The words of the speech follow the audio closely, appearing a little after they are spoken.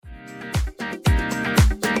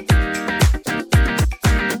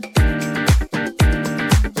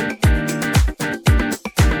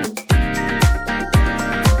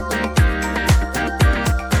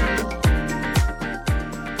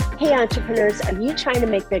entrepreneurs, are you trying to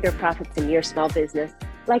make bigger profits in your small business?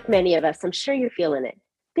 Like many of us, I'm sure you're feeling it.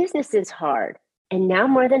 Business is hard, and now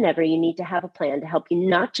more than ever, you need to have a plan to help you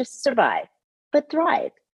not just survive, but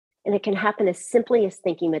thrive. And it can happen as simply as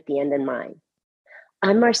thinking with the end in mind.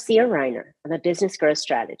 I'm Marcia Reiner. I'm a business growth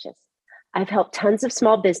strategist. I've helped tons of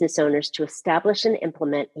small business owners to establish and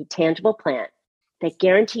implement a tangible plan that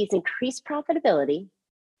guarantees increased profitability,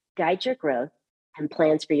 guides your growth, and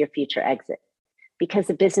plans for your future exit. Because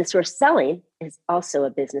a business worth selling is also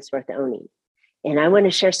a business worth owning. And I want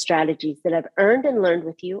to share strategies that I've earned and learned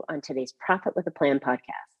with you on today's Profit with a Plan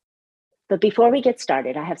podcast. But before we get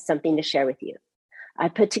started, I have something to share with you. I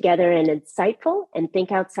put together an insightful and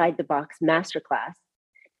think outside the box masterclass.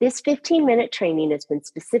 This 15-minute training has been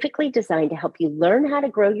specifically designed to help you learn how to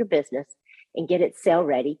grow your business and get it sale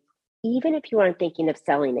ready, even if you aren't thinking of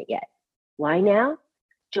selling it yet. Why now?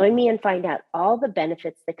 Join me and find out all the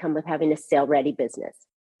benefits that come with having a sale-ready business.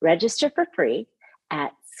 Register for free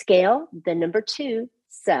at scale2sell.biz.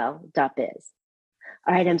 All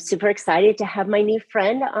right, I'm super excited to have my new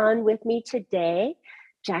friend on with me today,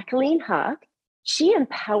 Jacqueline Hawk. She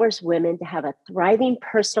empowers women to have a thriving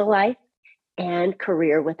personal life and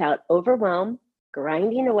career without overwhelm,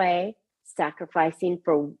 grinding away, sacrificing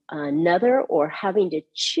for another, or having to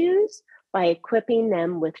choose, by equipping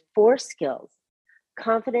them with 4 skills: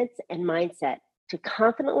 confidence and mindset to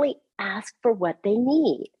confidently ask for what they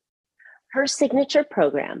need. Her signature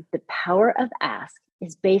program, The Power of Ask,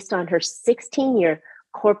 is based on her 16-year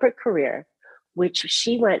corporate career, which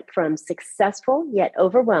she went from successful yet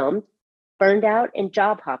overwhelmed, burned out, and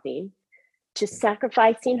job hopping, to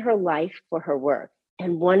sacrificing her life for her work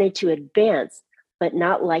and wanted to advance, but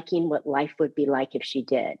not liking what life would be like if she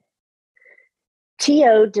did.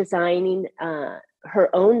 To designing her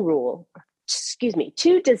own rules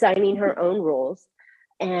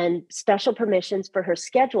and special permissions for her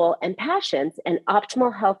schedule and passions, and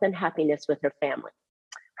optimal health and happiness with her family.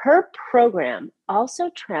 Her program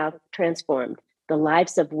also transformed the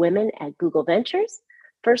lives of women at Google Ventures,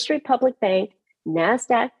 First Republic Bank,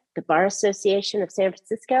 NASDAQ, the Bar Association of San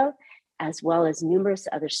Francisco, as well as numerous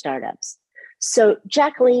other startups. So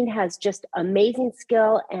Jacqueline has just amazing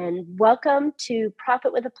skill, and welcome to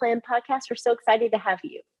Profit with a Plan podcast. We're so excited to have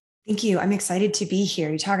you. Thank you. I'm excited to be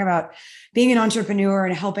here. You talk about being an entrepreneur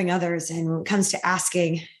and helping others. And when it comes to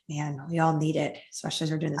asking, man, we all need it, especially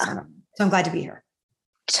as we're doing this. So I'm glad to be here.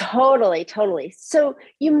 Totally. So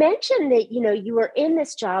you mentioned that, you were in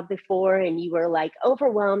this job before and you were like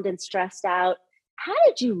overwhelmed and stressed out. How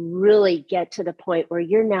did you really get to the point where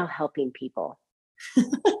you're now helping people?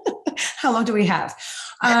 How long do we have?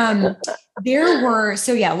 Long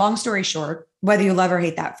story short, whether you love or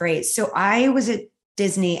hate that phrase. So I was at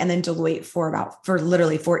Disney and then Deloitte for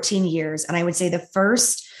literally 14 years. And I would say the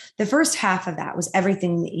first half of that was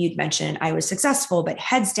everything that you'd mentioned. I was successful, but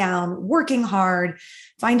heads down, working hard,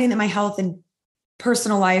 finding that my health and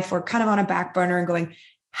personal life were kind of on a back burner and going,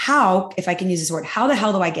 how, if I can use this word, how the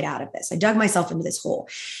hell do I get out of this? I dug myself into this hole.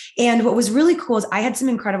 And what was really cool is I had some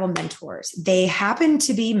incredible mentors. They happened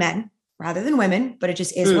to be men rather than women, but it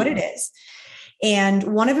just is what it is.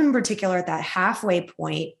 And one of them in particular, at that halfway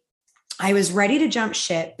point, I was ready to jump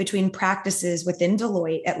ship between practices within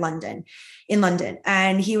Deloitte in London.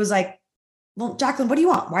 And he was like, well, Jacqueline, what do you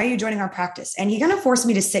want? Why are you joining our practice? And he kind of forced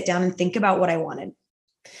me to sit down and think about what I wanted.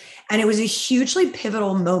 And it was a hugely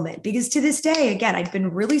pivotal moment because to this day, again, I'd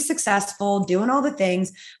been really successful doing all the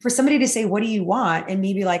things. For somebody to say, what do you want? And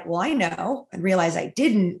me be like, well, I know, and realize I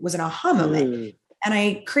didn't, was an aha moment. And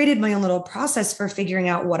I created my own little process for figuring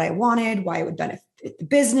out what I wanted, why it would benefit the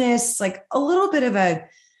business, like a little bit of a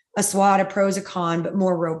SWOT, a pros, a con, but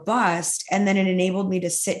more robust. And then it enabled me to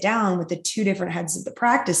sit down with the 2 different heads of the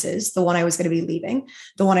practices, the one I was going to be leaving,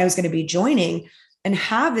 the one I was going to be joining, and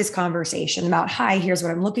have this conversation about, hi, here's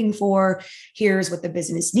what I'm looking for. Here's what the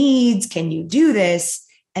business needs. Can you do this?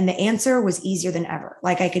 And the answer was easier than ever.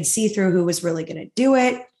 Like I could see through who was really going to do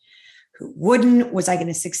it, who wouldn't. Was I going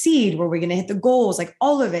to succeed? Were we going to hit the goals? Like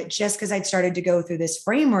all of it, just because I'd started to go through this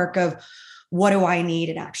framework of what do I need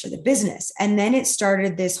in actually the business? And then it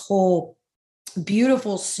started this whole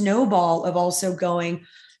beautiful snowball of also going,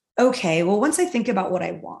 okay, well, once I think about what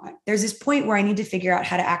I want, there's this point where I need to figure out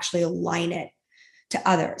how to actually align it to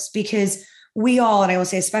others, because we all, and I will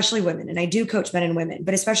say, especially women, and I do coach men and women,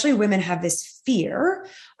 but especially women have this fear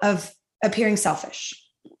of appearing selfish,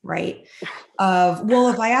 right? Well,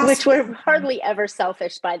 if I ask, which we're hardly ever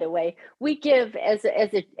selfish, by the way. We give as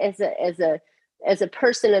a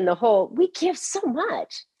person in the whole, we give so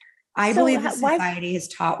much. I believe that society has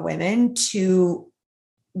taught women to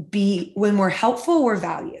be, when we're helpful, we're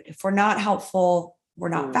valued. If we're not helpful, we're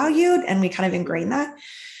not valued. And we kind of ingrain that.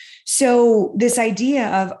 So this idea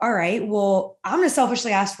of, all right, well, I'm going to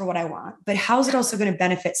selfishly ask for what I want, but how's it also going to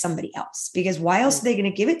benefit somebody else? Because why else are they going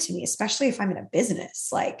to give it to me? Especially if I'm in a business,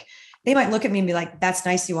 like they might look at me and be like, that's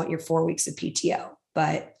nice. You want your 4 weeks of PTO,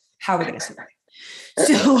 but how are we going to survive?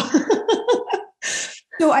 So,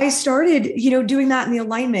 so I started, doing that in the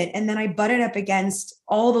alignment, and then I butted up against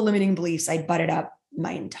all the limiting beliefs I butted up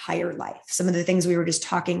my entire life. Some of the things we were just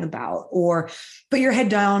talking about, or put your head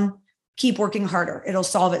down, keep working harder. It'll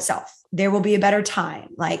solve itself. There will be a better time.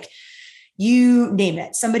 Like, you name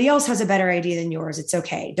it. Somebody else has a better idea than yours. It's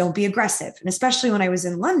okay. Don't be aggressive. And especially when I was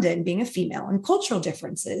in London, being a female and cultural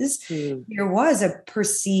differences, there was a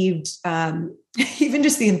perceived, even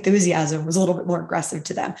just the enthusiasm was a little bit more aggressive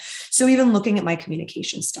to them. So even looking at my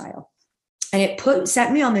communication style, and it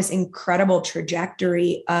set me on this incredible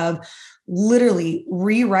trajectory of literally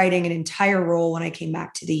rewriting an entire role when I came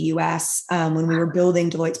back to the US, when we were building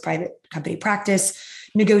Deloitte's private company practice,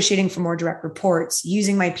 negotiating for more direct reports,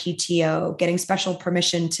 using my PTO, getting special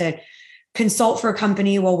permission to consult for a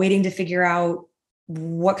company while waiting to figure out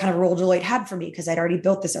what kind of role Deloitte had for me, because I'd already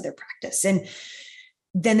built this other practice. And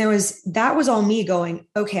then that was all me going,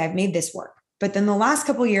 okay, I've made this work. But then the last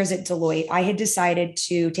couple of years at Deloitte, I had decided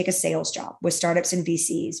to take a sales job with startups and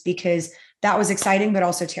VCs because that was exciting, but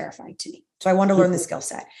also terrifying to me. So I wanted to learn the skill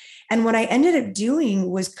set. And what I ended up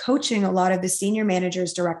doing was coaching a lot of the senior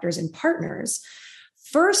managers, directors, and partners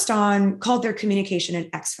first on called their communication an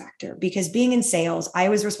X factor, because being in sales, I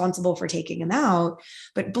was responsible for taking them out,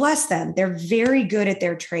 but bless them, they're very good at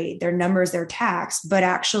their trade, their numbers, their tax, but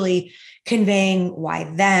actually conveying why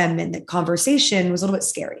them and the conversation was a little bit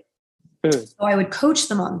scary. So I would coach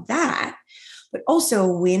them on that, but also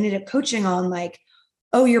we ended up coaching on like,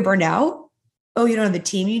 oh, you're burned out. Oh, you don't have the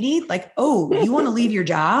team you need. Like, oh, you want to leave your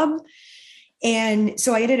job. And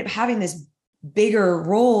so I ended up having this bigger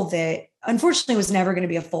role that unfortunately was never going to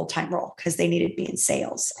be a full-time role because they needed me in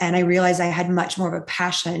sales. And I realized I had much more of a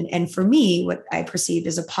passion. And for me, what I perceived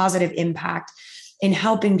as a positive impact in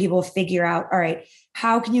helping people figure out, all right,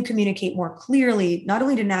 how can you communicate more clearly, not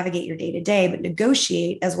only to navigate your day-to-day, but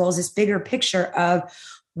negotiate, as well as this bigger picture of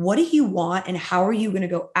what do you want and how are you going to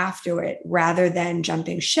go after it, rather than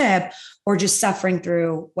jumping ship or just suffering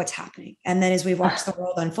through what's happening. And then as we've watched the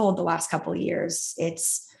world unfold the last couple of years,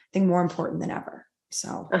 it's, I think, more important than ever.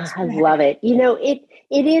 So I love it.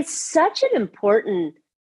 It is such an important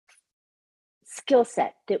skill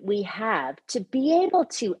set that we have to be able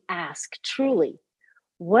to ask truly,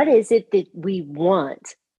 what is it that we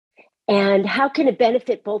want? And how can it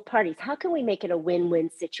benefit both parties? How can we make it a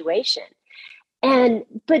win-win situation? And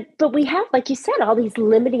but we have, like you said, all these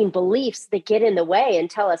limiting beliefs that get in the way and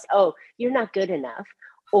tell us, oh, you're not good enough,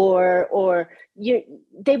 or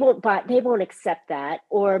they won't accept that,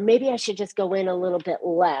 or maybe I should just go in a little bit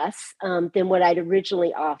less than what I'd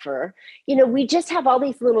originally offer. We just have all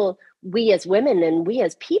these little, we as women and we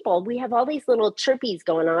as people, we have all these little chirpies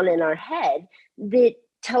going on in our head that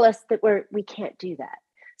tell us that we can't do that.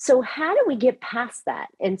 So how do we get past that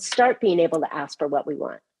and start being able to ask for what we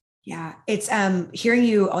want? Yeah, it's hearing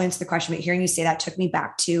you, I'll answer the question, but hearing you say that took me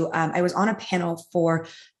back to, I was on a panel for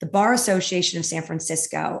the Bar Association of San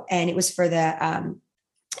Francisco, and it was for the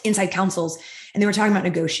inside counsels, and they were talking about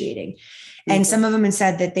negotiating. Mm-hmm. And some of them had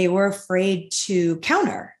said that they were afraid to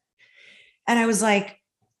counter. And I was like,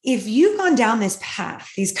 if you've gone down this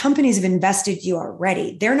path, these companies have invested you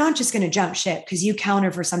already. They're not just going to jump ship because you counter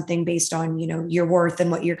for something based on, your worth and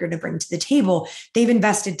what you're going to bring to the table. They've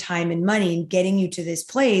invested time and money in getting you to this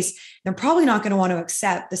place. They're probably not going to want to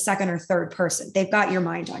accept the second or third person. They've got your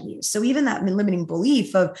mind on you. So even that limiting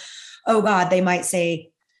belief of, oh God, they might say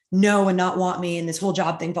no and not want me, and this whole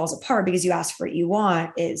job thing falls apart because you asked for what you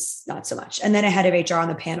want, is not so much. And then a head of HR on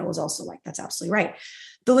the panel was also like, that's absolutely right.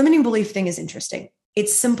 The limiting belief thing is interesting.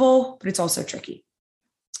 It's simple, but it's also tricky.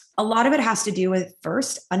 A lot of it has to do with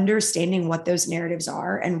first understanding what those narratives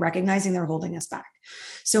are and recognizing they're holding us back.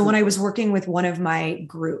 So when I was working with one of my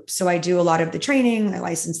groups, so I do a lot of the training, I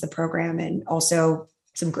license the program, and also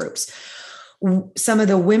some groups. Some of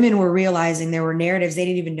the women were realizing there were narratives they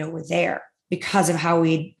didn't even know were there because of how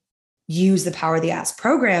we use the Power of the Ask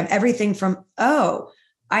program. Everything from, oh,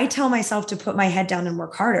 I tell myself to put my head down and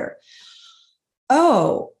work harder.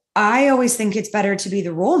 Oh, I always think it's better to be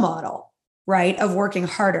the role model, right, of working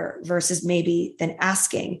harder versus maybe than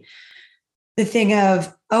asking. The thing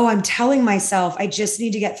of, oh, I'm telling myself I just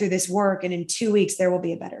need to get through this work, and in 2 weeks there will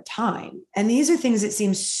be a better time. And these are things that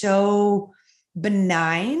seem so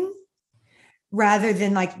benign, rather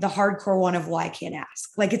than like the hardcore one of, well, I can't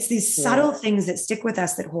ask. Like it's these subtle things that stick with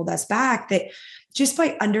us that hold us back, that just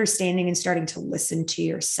by understanding and starting to listen to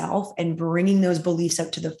yourself and bringing those beliefs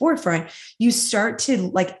up to the forefront, you start to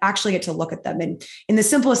like actually get to look at them. And in the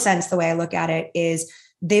simplest sense, the way I look at it is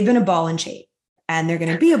they've been a ball and chain, and they're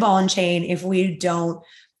going to be a ball and chain if we don't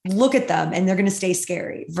look at them, and they're going to stay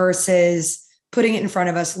scary versus putting it in front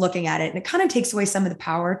of us, looking at it. And it kind of takes away some of the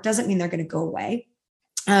power. It doesn't mean they're going to go away.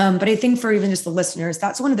 But I think for even just the listeners,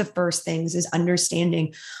 that's one of the first things is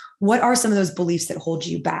understanding what are some of those beliefs that hold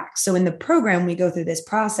you back. So in the program, we go through this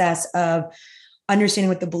process of understanding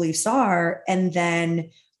what the beliefs are, and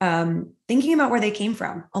then thinking about where they came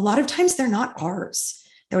from. A lot of times they're not ours.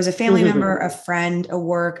 There was a family member, a friend, a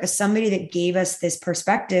work, somebody that gave us this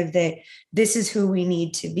perspective that this is who we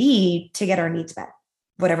need to be to get our needs met,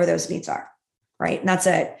 whatever those needs are. Right. And that's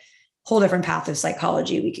a whole different path of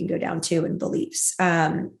psychology we can go down to, and beliefs.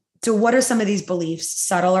 So what are some of these beliefs,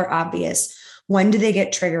 subtle or obvious? When do they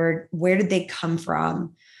get triggered? Where did they come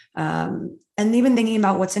from? And even thinking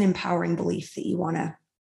about what's an empowering belief that you want to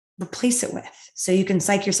replace it with, so you can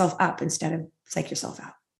psych yourself up instead of psych yourself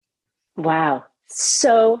out. Wow.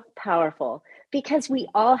 So powerful, because we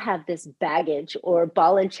all have this baggage or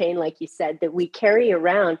ball and chain, like you said, that we carry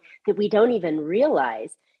around that we don't even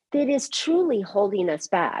realize that is truly holding us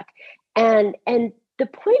back. And the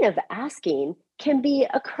point of asking can be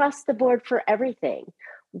across the board for everything,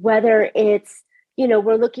 whether it's,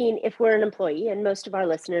 we're looking, if we're an employee, and most of our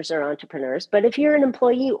listeners are entrepreneurs, but if you're an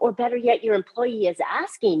employee, or better yet, your employee is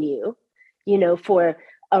asking you, for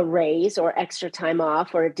a raise or extra time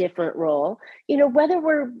off or a different role, whether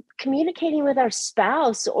we're communicating with our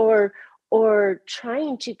spouse or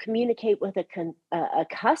trying to communicate with a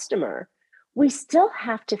customer, we still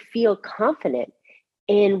have to feel confident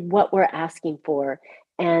in what we're asking for,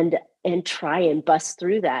 and try and bust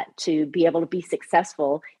through that to be able to be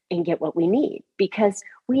successful and get what we need, because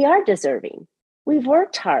we are deserving. We've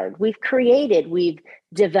worked hard, we've created, we've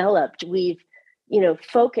developed, we've,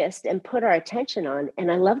 focused and put our attention on.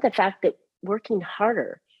 And I love the fact that working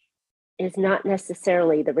harder is not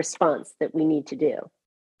necessarily the response that we need to do.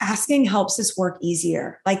 Asking helps us work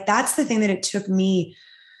easier. Like that's the thing that it took me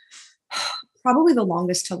probably the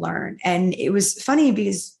longest to learn. And it was funny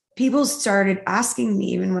because people started asking me,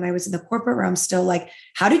 even when I was in the corporate realm, still like,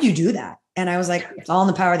 how did you do that? And I was like, it's all in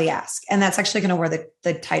the power of the ask. And that's actually kind of where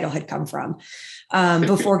the title had come from,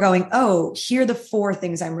 before going, oh, here are the 4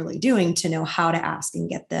 things I'm really doing to know how to ask and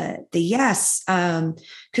get the yes.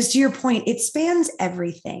 Because to your point, it spans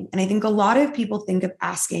everything. And I think a lot of people think of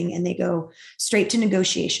asking and they go straight to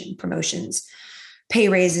negotiation, promotions, pay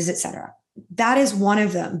raises, et cetera. That is one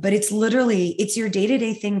of them, but it's your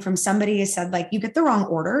day-to-day thing. From somebody who said, like, you get the wrong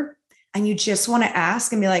order and you just want to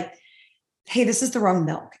ask and be like, hey, this is the wrong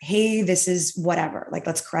milk. Hey, this is whatever. Like,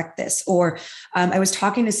 let's correct this. Or I was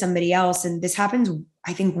talking to somebody else, and this happens,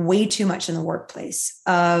 I think, way too much in the workplace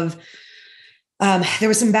of there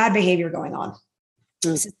was some bad behavior going on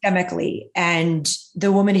systemically. And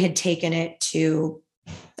the woman had taken it to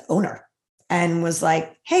the owner and was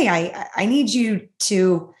like, hey, I need you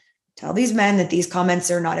to tell these men that these comments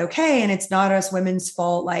are not okay. And it's not us women's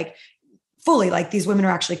fault. Like, fully, like, these women are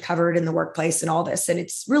actually covered in the workplace and all this, and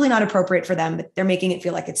it's really not appropriate for them, but they're making it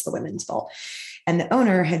feel like it's the women's fault. And the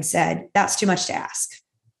owner had said, that's too much to ask.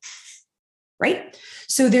 Right.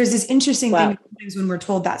 So there's this interesting thing when we're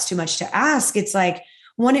told that's too much to ask. It's like,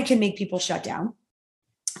 one, it can make people shut down.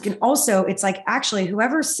 It can also, it's like, actually,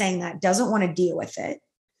 whoever's saying that doesn't want to deal with it.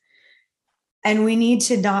 And we need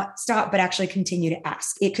to not stop, but actually continue to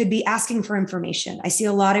ask. It could be asking for information. I see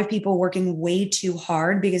a lot of people working way too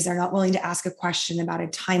hard because they're not willing to ask a question about a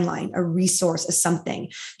timeline, a resource, a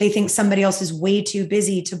something. They think somebody else is way too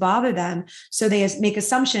busy to bother them. So they make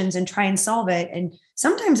assumptions and try and solve it, and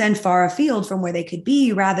sometimes end far afield from where they could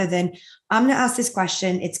be, rather than, I'm going to ask this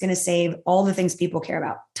question. It's going to save all the things people care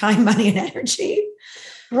about: time, money, and energy.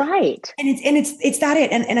 Right. And it's that it.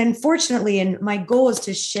 And unfortunately, and my goal is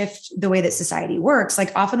to shift the way that society works.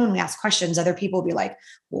 Like, often when we ask questions, other people will be like,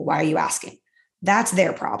 well, why are you asking? That's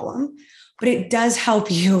their problem. But it does help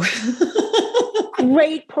you.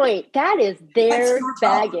 Great point. That is their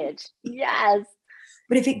baggage. Yes.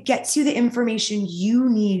 But if it gets you the information you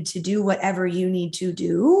need to do whatever you need to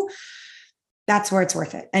do, that's where it's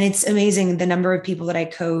worth it. And it's amazing the number of people that I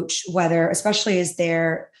coach, whether, especially as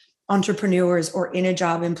they're entrepreneurs or in a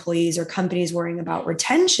job, employees or companies worrying about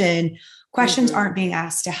retention, questions aren't being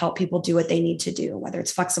asked to help people do what they need to do, whether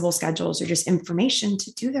it's flexible schedules or just information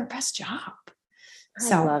to do their best job.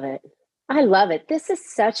 I love it. I love it. This is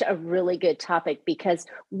such a really good topic because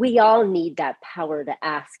we all need that power to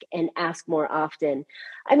ask and ask more often.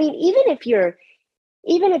 I mean, even if you're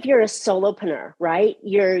a solopreneur, right?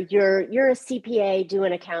 You're a CPA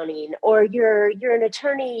doing accounting, or you're an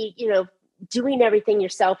attorney, doing everything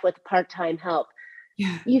yourself with part-time help.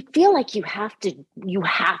 Yeah. You feel like you have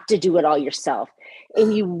to do it all yourself,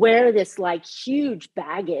 and you wear this like huge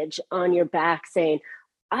baggage on your back saying,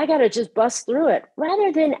 I got to just bust through it,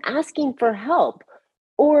 rather than asking for help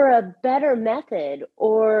or a better method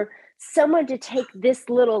or someone to take this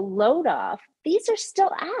little load off. These are still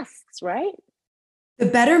asks, right? The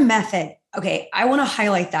better method. Okay. I want to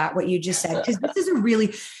highlight that, what you just said, because this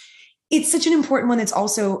is it's such an important one that's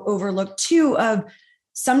also overlooked too, of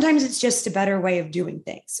sometimes it's just a better way of doing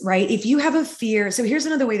things, right? If you have a fear, so here's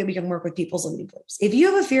another way that we can work with people's limiting beliefs. If you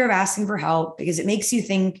have a fear of asking for help because it makes you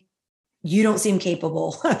think you don't seem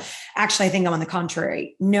capable, actually, I think I'm on the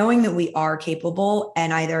contrary. Knowing that we are capable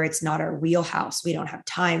and either it's not our wheelhouse, we don't have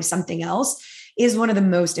time, something else, is one of the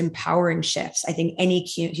most empowering shifts I think any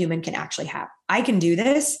human can actually have. I can do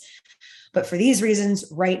this, but for these reasons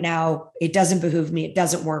right now, it doesn't behoove me, it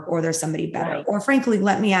doesn't work, or there's somebody better. Right. Or frankly,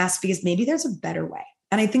 let me ask because maybe there's a better way.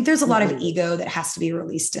 And I think there's a lot of ego that has to be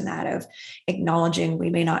released in that, of acknowledging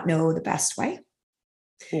we may not know the best way.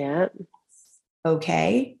 Yeah.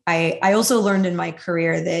 Okay. I also learned in my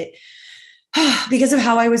career that because of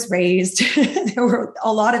how I was raised, there were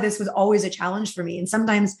a lot of this was always a challenge for me. And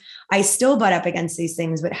sometimes I still butt up against these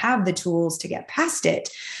things, but have the tools to get past it.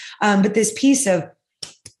 But this piece of,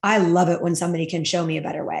 I love it when somebody can show me a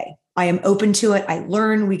better way. I am open to it. I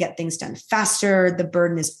learn, we get things done faster. The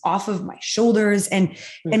burden is off of my shoulders. And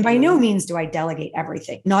by no means do I delegate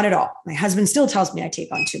everything. Not at all. My husband still tells me I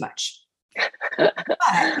take on too much. But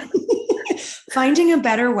finding a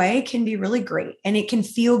better way can be really great. And it can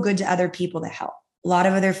feel good to other people to help. A lot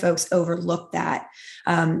of other folks overlook that.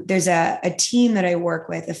 There's a team that I work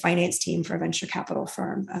with, a finance team for a venture capital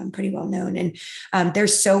firm, pretty well known. And they're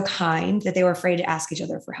so kind that they were afraid to ask each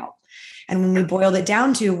other for help. And when we boiled it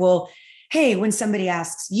down to, well, hey, when somebody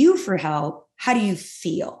asks you for help, how do you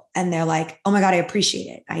feel? And they're like, oh my God, I appreciate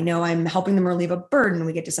it. I know I'm helping them relieve a burden.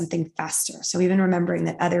 We get to something faster. So even remembering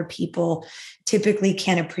that other people typically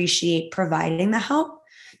can appreciate providing the help.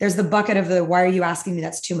 There's the bucket of the, why are you asking me?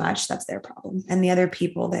 That's too much. That's their problem. And the other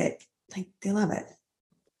people that they love it.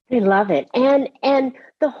 They love it. And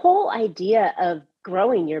the whole idea of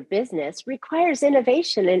growing your business requires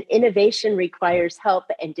innovation, and innovation requires help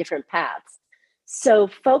and different paths. So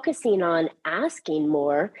focusing on asking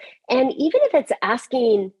more, and even if it's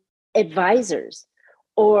asking advisors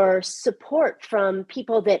or support from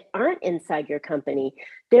people that aren't inside your company,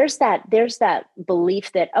 there's that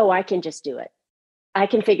belief that, oh, I can just do it. I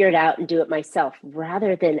can figure it out and do it myself,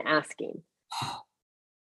 rather than asking.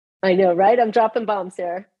 I know, right? I'm dropping bombs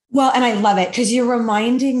here. Well, and I love it because you're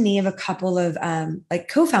reminding me of a couple of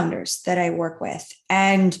co-founders that I work with.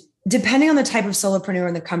 And depending on the type of solopreneur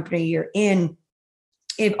in the company you're in,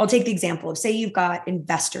 I'll take the example of, say you've got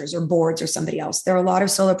investors or boards or somebody else. There are a lot of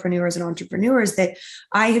solopreneurs and entrepreneurs that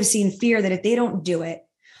I have seen fear that if they don't do it,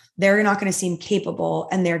 they're not going to seem capable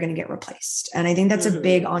and they're going to get replaced. And I think that's a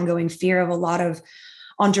big ongoing fear of a lot of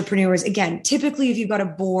entrepreneurs. Again, typically, if you've got a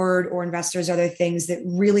board or investors, other things that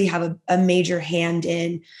really have a major hand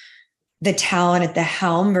in the talent at the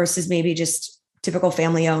helm versus maybe just typical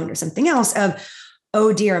family owned or something else of,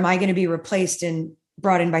 oh dear, am I going to be replaced and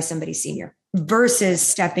brought in by somebody senior, versus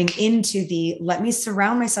stepping into the, let me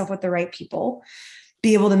surround myself with the right people,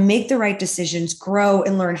 be able to make the right decisions, grow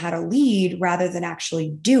and learn how to lead rather than actually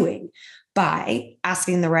doing, by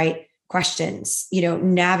asking the right questions,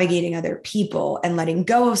 navigating other people and letting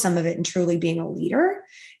go of some of it and truly being a leader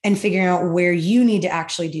and figuring out where you need to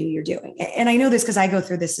actually do your doing. And I know this because I go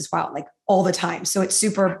through this as well, like all the time. So it's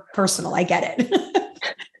super personal. I get it.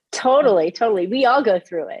 Totally. We all go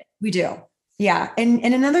through it. We do. Yeah. And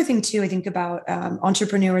another thing too, I think about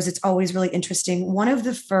entrepreneurs, it's always really interesting. One of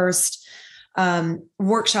the first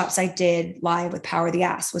workshops I did live with Power the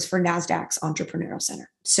Ask was for NASDAQ's Entrepreneurial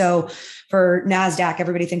Center. So for NASDAQ,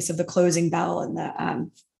 everybody thinks of the closing bell and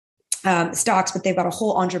the stocks, but they've got a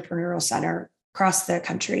whole entrepreneurial center across the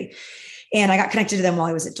country. And I got connected to them while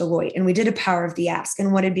I was at Deloitte, and we did a Power of the Ask.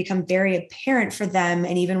 And what had become very apparent for them,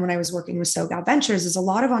 and even when I was working with SoGal Ventures, is a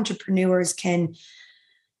lot of entrepreneurs can,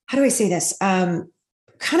 how do I say this? Kind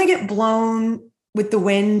of get blown with the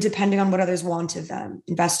wind, depending on what others want of them,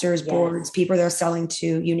 investors, boards, people they're selling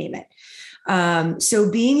to, you name it.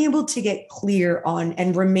 So being able to get clear on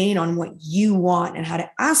and remain on what you want and how to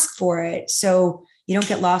ask for it, so you don't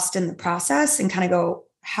get lost in the process and kind of go,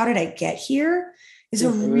 how did I get here? is a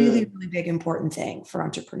really, really big, important thing for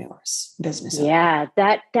entrepreneurs, business owners. Yeah,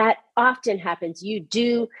 that often happens. You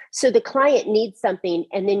do, so the client needs something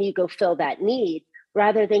and then you go fill that need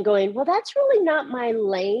rather than going, well, that's really not my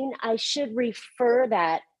lane. I should refer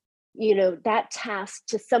that, that task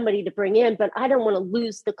to somebody to bring in, but I don't want to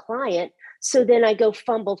lose the client. So then I go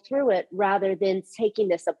fumble through it rather than taking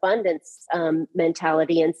this abundance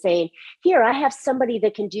mentality and saying, here, I have somebody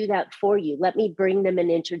that can do that for you. Let me bring them and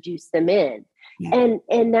introduce them in. Yeah.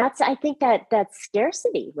 And that's, I think that's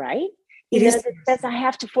scarcity, right? That's I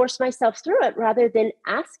have to force myself through it rather than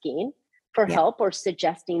asking for help or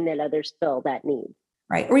suggesting that others fill that need.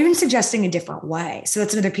 Right. Or even suggesting a different way. So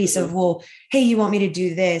that's another piece of, well, hey, you want me to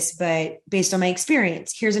do this, but based on my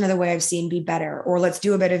experience, here's another way I've seen be better, or let's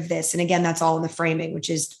do a bit of this. And again, that's all in the framing, which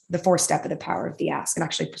is the fourth step of the power of the ask, and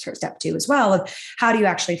actually step 2 as well, of how do you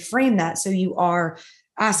actually frame that? So you are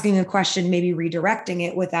asking a question, maybe redirecting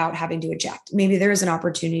it without having to eject. Maybe there is an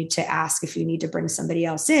opportunity to ask if you need to bring somebody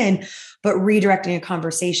else in, but redirecting a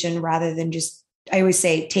conversation rather than just, I always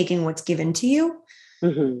say, taking what's given to you.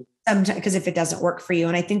 Mm-hmm. Because if it doesn't work for you.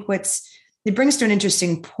 And I think it brings to an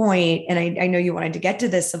interesting point, and I know you wanted to get to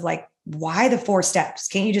this, of like, why the 4 steps?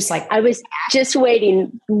 Can't you just I was just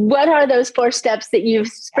waiting. What are those 4 steps that you've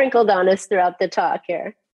sprinkled on us throughout the talk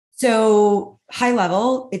here? So high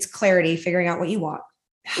level, it's clarity, figuring out what you want,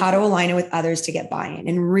 how to align it with others to get buy-in.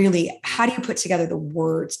 And really, how do you put together the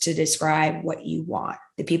words to describe what you want?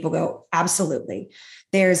 That people go, absolutely.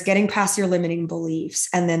 There's getting past your limiting beliefs.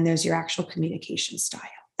 And then there's your actual communication style.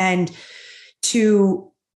 And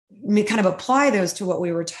to kind of apply those to what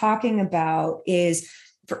we were talking about is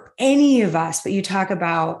for any of us, but you talk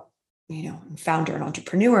about, founder and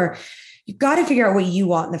entrepreneur, you've got to figure out what you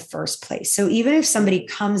want in the first place. So even if somebody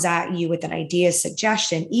comes at you with an idea,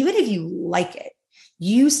 suggestion, even if you like it,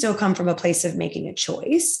 you still come from a place of making a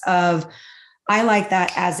choice of, I like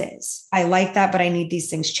that as is. I like that, but I need these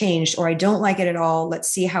things changed, or I don't like it at all. Let's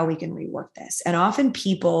see how we can rework this. And often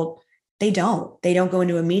people, they don't go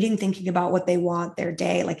into a meeting thinking about what they want their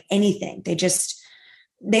day, like anything.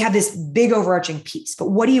 They have this big overarching piece,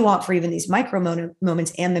 but what do you want for even these micro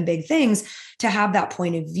moments and the big things to have that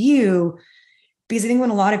point of view? Because I think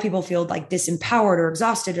when a lot of people feel like disempowered or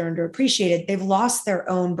exhausted or underappreciated, they've lost their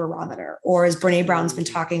own barometer. Or as Brene Brown's been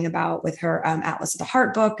talking about with her Atlas of the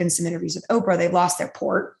Heart book and some interviews with Oprah, they've lost their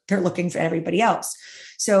port. They're looking for everybody else.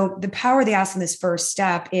 So the power of the ask in this first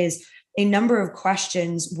step is a number of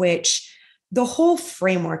questions, which the whole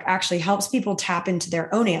framework actually helps people tap into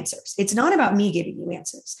their own answers. It's not about me giving you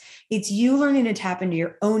answers. It's you learning to tap into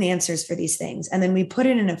your own answers for these things. And then we put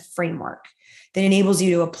it in a framework that enables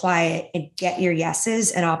you to apply it and get your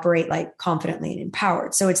yeses and operate like confidently and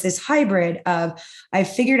empowered. So it's this hybrid of, I've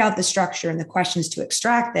figured out the structure and the questions to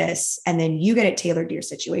extract this, and then you get it tailored to your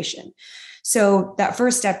situation. So that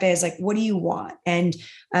first step is like, what do you want? And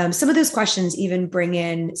some of those questions even bring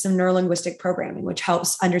in some neurolinguistic programming, which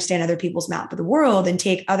helps understand other people's map of the world and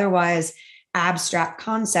take otherwise abstract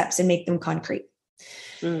concepts and make them concrete.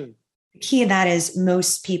 The key in that is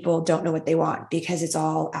most people don't know what they want because it's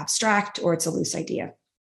all abstract or it's a loose idea.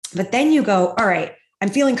 But then you go, all right, I'm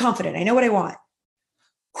feeling confident. I know what I want.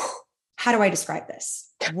 How do I describe this?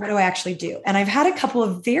 What do I actually do? And I've had a couple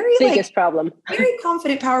of very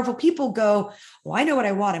confident, powerful people go, well, I know what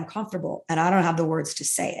I want. I'm comfortable and I don't have the words to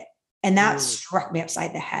say it. And that struck me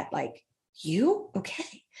upside the head. Like, you?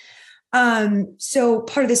 Okay. So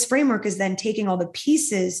part of this framework is then taking all the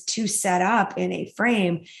pieces to set up in a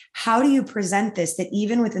frame. How do you present this that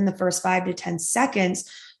even within the first 5 to 10 seconds,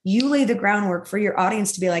 you lay the groundwork for your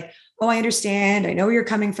audience to be like, oh, I understand. I know where you're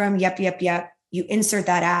coming from. Yep. You insert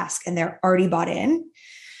that ask and they're already bought in.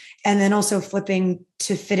 And then also flipping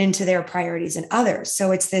to fit into their priorities and others.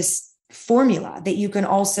 So it's this formula that you can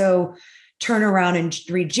also turn around and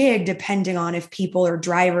rejig depending on if people are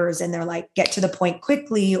drivers and they're like, get to the point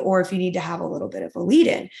quickly, or if you need to have a little bit of a lead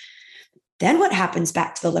in. Then what happens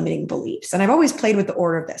back to the limiting beliefs? And I've always played with the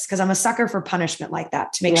order of this because I'm a sucker for punishment like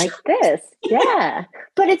that to make like sure. This. Yeah.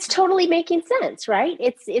 But it's totally making sense, right?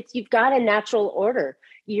 It's you've got a natural order.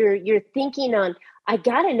 You're thinking on, I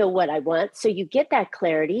got to know what I want. So you get that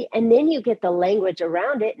clarity and then you get the language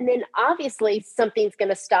around it. And then obviously something's going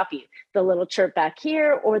to stop you. The little chirp back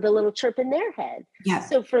here or the little chirp in their head. Yeah.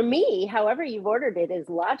 So for me, however you've ordered it is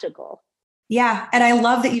logical. Yeah. And I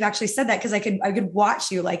love that you've actually said that because I could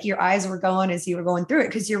watch you, like your eyes were going as you were going through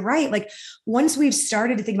it. Cause you're right. Like once we've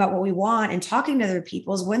started to think about what we want and talking to other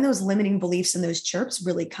people is when those limiting beliefs and those chirps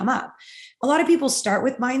really come up. A lot of people start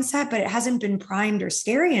with mindset, but it hasn't been primed or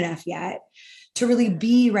scary enough yet to really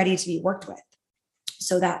be ready to be worked with.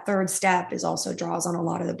 So that third step is also draws on a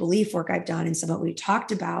lot of the belief work I've done and some of what we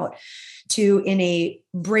talked about to, in a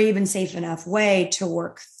brave and safe enough way, to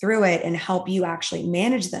work through it and help you actually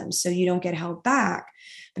manage them so you don't get held back,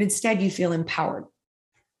 but instead you feel empowered.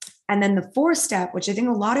 And then the fourth step, which I think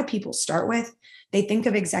a lot of people start with, they think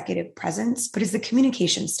of executive presence, but is the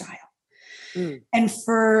communication style. And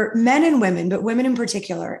for men and women, but women in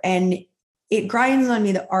particular, and it grinds on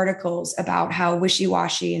me the articles about how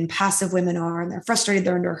wishy-washy and passive women are, and they're frustrated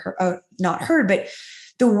they're not heard, but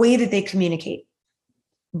the way that they communicate,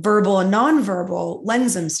 verbal and nonverbal,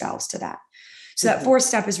 lends themselves to that. So that fourth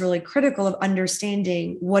step is really critical of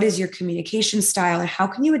understanding what is your communication style and how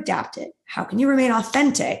can you adapt it? How can you remain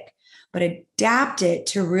authentic, but adapt it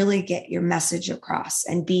to really get your message across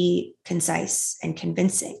and be concise and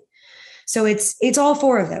convincing? So it's all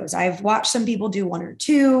four of those. I've watched some people do one or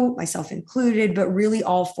two, myself included, but really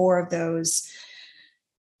all four of those.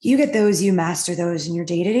 You get those, you master those, and your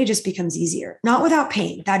day-to-day just becomes easier. Not without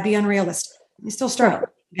pain. That'd be unrealistic. You still struggle.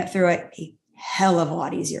 You get through it a hell of a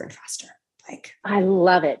lot easier and faster. I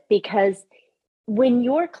love it, because when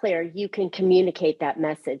you're clear, you can communicate that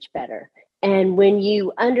message better. And when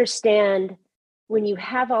you understand, when you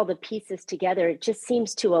have all the pieces together, it just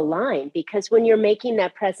seems to align, because when you're making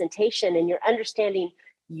that presentation and you're understanding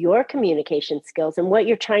your communication skills and what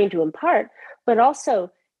you're trying to impart, but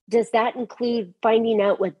also, does that include finding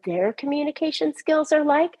out what their communication skills are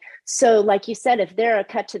like? So like you said, if they're a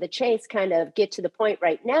cut to the chase, kind of get to the point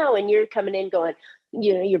right now, and you're coming in going,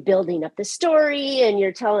 you're building up the story and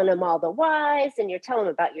you're telling them all the whys and you're telling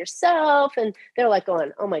them about yourself, and they're like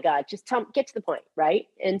going, oh my God, just get to the point, right?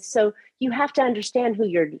 And so you have to understand who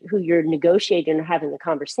you're negotiating or having the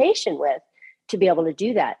conversation with to be able to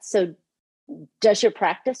do that. So does your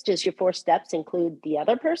 4 steps include the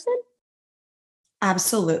other person?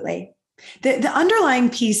 Absolutely. The underlying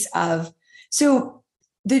piece of, so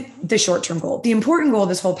the short-term goal, the important goal of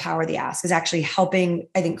this whole Power the Ask is actually helping,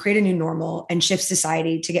 I think, create a new normal and shift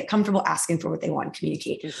society to get comfortable asking for what they want and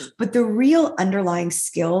communicate. But the real underlying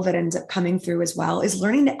skill that ends up coming through as well is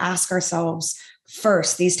learning to ask ourselves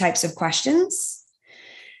first these types of questions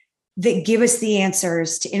that give us the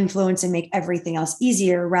answers to influence and make everything else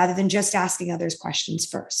easier, rather than just asking others questions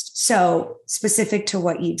first. So specific to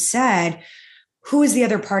what you've said, who is the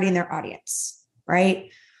other party in their audience,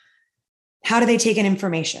 right? How do they take in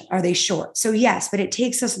information? Are they short? So yes, but it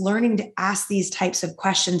takes us learning to ask these types of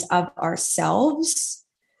questions of ourselves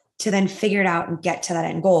to then figure it out and get to that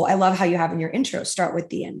end goal. I love how you have in your intro, start with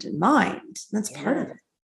the end in mind. That's part of it.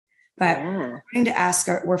 But we're trying to ask,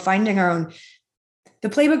 we're finding our own. The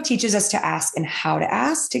playbook teaches us to ask and how to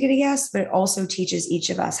ask to get a yes, but it also teaches each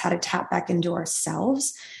of us how to tap back into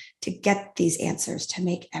ourselves to get these answers to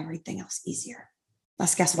make everything else easier.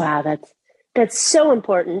 Less guesswork. Wow, that's so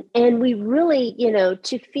important. And we really,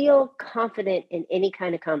 to feel confident in any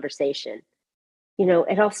kind of conversation,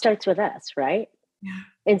 it all starts with us, right? Yeah.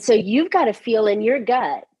 And so you've got to feel in your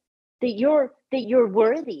gut that you're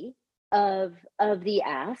worthy of the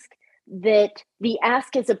ask, that the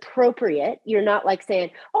ask is appropriate. You're not like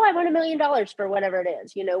saying, oh, I want $1 million for whatever it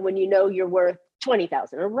is, when you're worth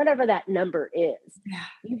 20,000 or whatever that number is. Yeah.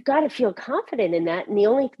 You've got to feel confident in that. And the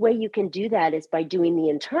only way you can do that is by doing the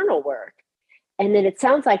internal work. And then it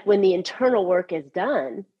sounds like when the internal work is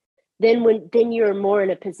done, then you're more in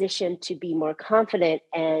a position to be more confident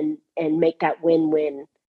and make that win-win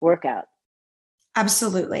workout.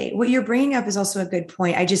 Absolutely. What you're bringing up is also a good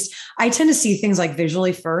point. I tend to see things like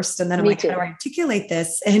visually first, and then I'm like, how do I articulate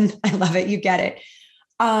this? And I love it. You get it.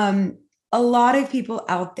 A lot of people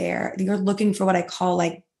out there, you're looking for what I call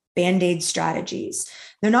like Band-Aid strategies.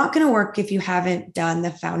 They're not going to work if you haven't done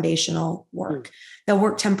the foundational work. They'll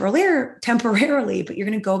work temporarily, but you're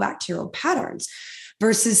going to go back to your old patterns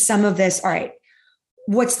versus some of this. All right,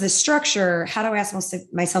 what's the structure? How do I ask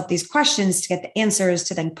myself these questions to get the answers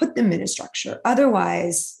to then put them in a structure?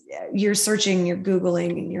 Otherwise, you're searching, you're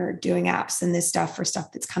Googling, and you're doing apps and this stuff for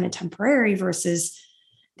stuff that's kind of temporary versus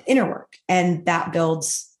the inner work. And that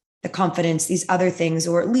builds the confidence, these other things,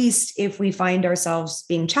 or at least if we find ourselves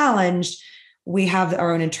being challenged, we have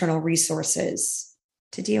our own internal resources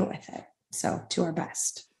to deal with it. So to our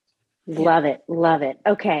best. Love it. Love it.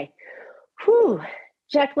 Okay. Whew.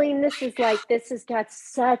 Jacqueline, this has got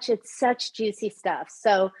it's such juicy stuff.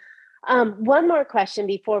 So one more question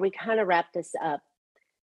before we kind of wrap this up.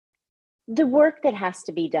 The work that has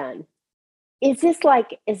to be done, is this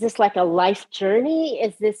like a life journey?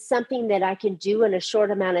 Is this something that I can do in a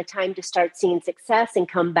short amount of time to start seeing success and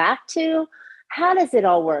come back to? How does it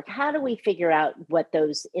all work? How do we figure out what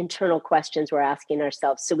those internal questions we're asking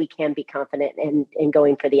ourselves so we can be confident in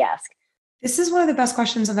going for the ask? This is one of the best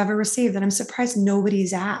questions I've ever received, and I'm surprised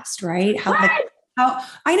nobody's asked, right? What? How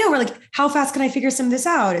I know we're like, how fast can I figure some of this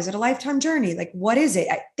out? Is it a lifetime journey? Like, what is it?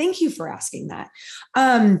 Thank you for asking that.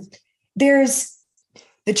 There's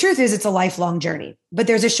the truth is it's a lifelong journey, but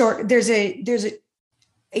there's a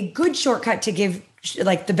good shortcut to give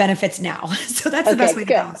like the benefits now. So that's the best way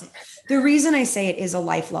to balance it. The reason I say it is a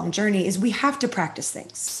lifelong journey is we have to practice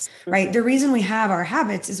things, right? The reason we have our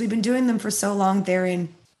habits is we've been doing them for so long, they're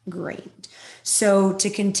ingrained. So to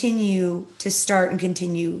continue to start and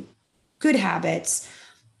continue good habits,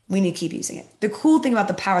 we need to keep using it. The cool thing about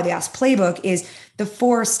the Power of the Ask playbook is the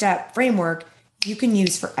 4-step framework you can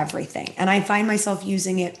use for everything. And I find myself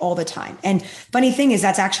using it all the time. And funny thing is,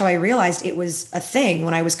 that's actually how I realized it was a thing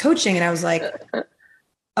when I was coaching, and I was like,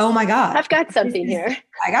 oh my God, I've got something here.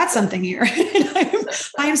 I got something here.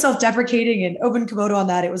 I am self-deprecating and open Komodo on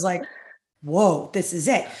that. It was like, whoa, this is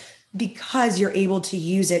it. Because you're able to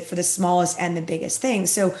use it for the smallest and the biggest things.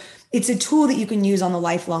 So it's a tool that you can use on the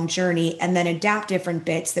lifelong journey and then adapt different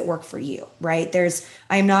bits that work for you, right?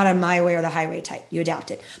 I am not a my way or the highway type. You adapt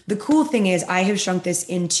it. The cool thing is I have shrunk this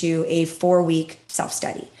into a 4-week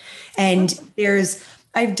self-study. And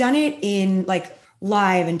I've done it in like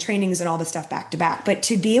live and trainings and all the stuff back to back, but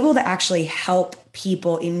to be able to actually help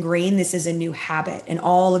people ingrain this as a new habit and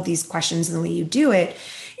all of these questions and the way you do it.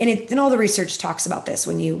 And all the research talks about this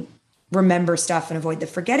when you remember stuff and avoid the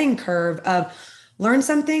forgetting curve of learn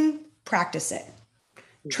something, practice it,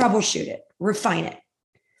 troubleshoot it, refine it,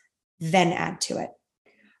 then add to it.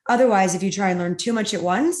 Otherwise, if you try and learn too much at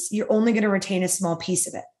once, you're only going to retain a small piece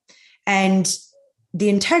of it. And the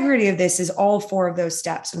integrity of this is all 4 of those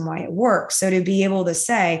steps and why it works. So to be able to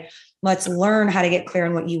say, let's learn how to get clear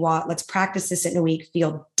on what you want. Let's practice this in a week,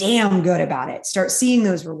 feel damn good about it. Start seeing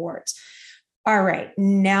those rewards. All right,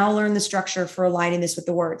 now learn the structure for aligning this with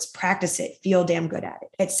the words, practice it, feel damn good at it,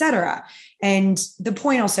 etc. And the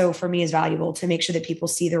point also for me is valuable to make sure that people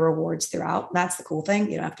see the rewards throughout. That's the cool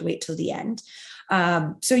thing. You don't have to wait till the end.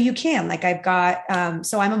 So you can, like I've got,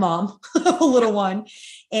 so I'm a mom, a little one,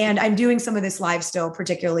 and I'm doing some of this live still,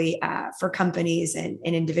 particularly for companies and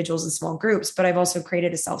individuals and small groups, but I've also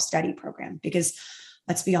created a self-study program because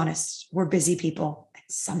let's be honest, we're busy people. And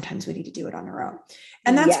sometimes we need to do it on our own.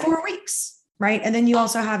 And that's 4 weeks. Right. And then you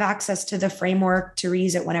also have access to the framework to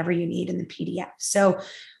reuse it whenever you need in the PDF. So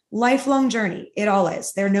lifelong journey, it all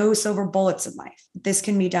is. There are no silver bullets in life. This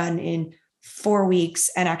can be done in 4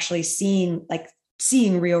 weeks and actually seeing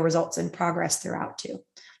real results and progress throughout too.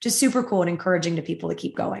 Just super cool and encouraging to people to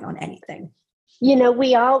keep going on anything. You know,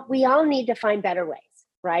 we all need to find better ways,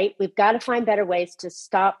 right? We've got to find better ways to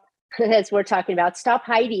stop, as we're talking about, stop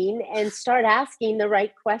hiding and start asking the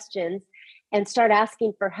right questions. And start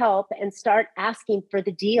asking for help and start asking for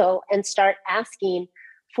the deal and start asking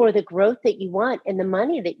for the growth that you want and the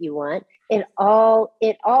money that you want. It all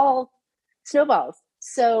snowballs.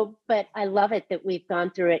 So, but I love it that we've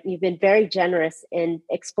gone through it and you've been very generous in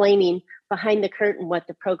explaining behind the curtain what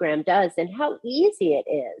the program does and how easy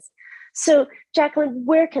it is. So, Jacqueline,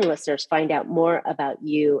 where can listeners find out more about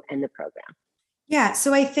you and the program? Yeah.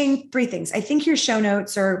 So I think 3 things. I think your show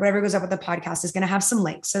notes or whatever goes up with the podcast is going to have some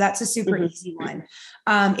links. So that's a super easy one.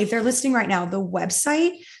 If they're listening right now, the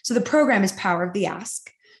website, so the program is Power of the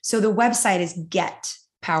Ask. So the website is Get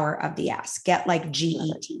Power of the Ask, get like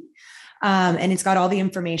GET. And it's got all the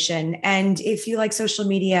information. And if you like social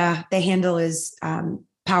media, the handle is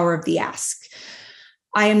Power of the Ask.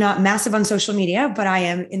 I am not massive on social media, but I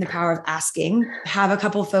am in the power of asking. Have a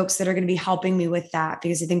couple of folks that are going to be helping me with that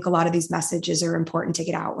because I think a lot of these messages are important to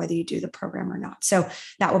get out, whether you do the program or not. So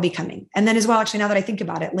that will be coming. And then as well, actually, now that I think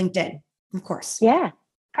about it, LinkedIn, of course. Yeah.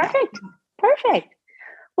 Perfect. Yeah. Perfect.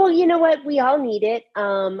 Well, you know what? We all need it.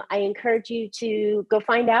 I encourage you to go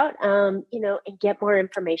find out, and get more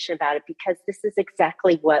information about it because this is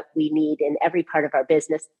exactly what we need in every part of our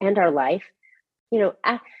business and our life.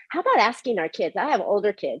 How about asking our kids? I have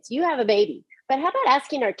older kids. You have a baby. But how about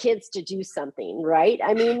asking our kids to do something, right?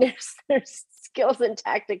 I mean, there's skills and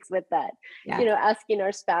tactics with that. Yeah. Asking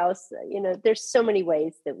our spouse, there's so many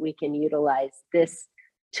ways that we can utilize this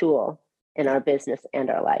tool in our business and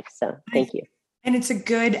our life. So thank you. And it's a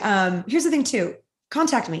good, here's the thing too.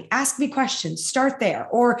 Contact me, ask me questions, start there.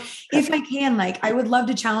 Or if I can, I would love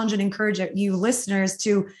to challenge and encourage you listeners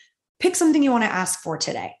to pick something you want to ask for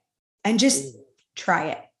today and just try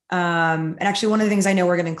it. And actually one of the things I know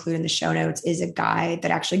we're going to include in the show notes is a guide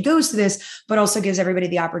that actually goes through this, but also gives everybody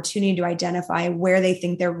the opportunity to identify where they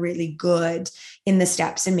think they're really good in the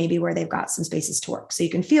steps and maybe where they've got some spaces to work. So you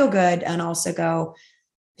can feel good and also go,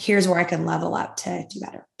 here's where I can level up to do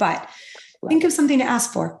better. But think of something to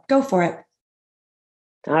ask for. Go for it.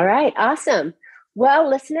 All right. Awesome. Well,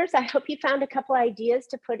 listeners, I hope you found a couple ideas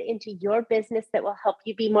to put into your business that will help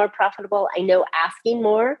you be more profitable. I know asking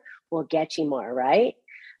more will get you more, right?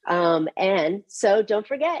 And so don't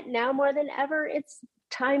forget, now more than ever, it's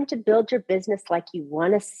time to build your business like you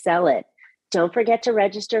want to sell it. Don't forget to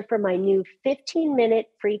register for my new 15-minute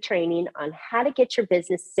free training on how to get your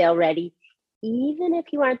business sale ready, even if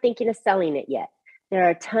you aren't thinking of selling it yet. There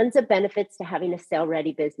are tons of benefits to having a sale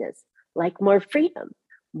ready business, like more freedom,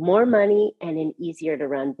 more money, and an easier to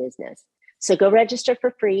run business. So go register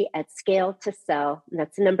for free at Scale to Sell. And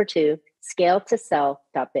that's the number 2,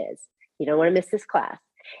 scaletosell.biz. You don't want to miss this class.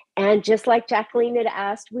 And just like Jacqueline had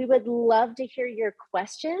asked, we would love to hear your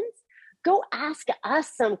questions. Go ask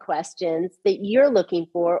us some questions that you're looking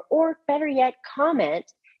for, or better yet, comment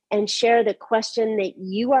and share the question that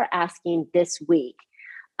you are asking this week.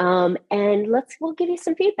 And we'll give you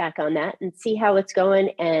some feedback on that and see how it's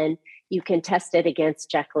going. And you can test it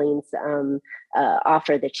against Jacqueline's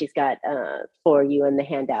offer that she's got for you in the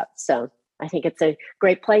handout. So I think it's a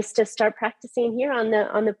great place to start practicing here on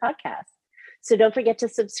the podcast. So don't forget to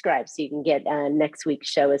subscribe so you can get next week's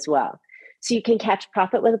show as well. So you can catch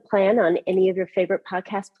Profit with a Plan on any of your favorite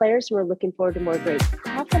podcast players. We're looking forward to more great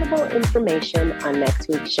profitable information on next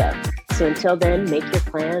week's show. So until then, make your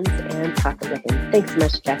plans and profit with them. Thanks so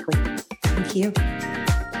much, Jacqueline. Thank you.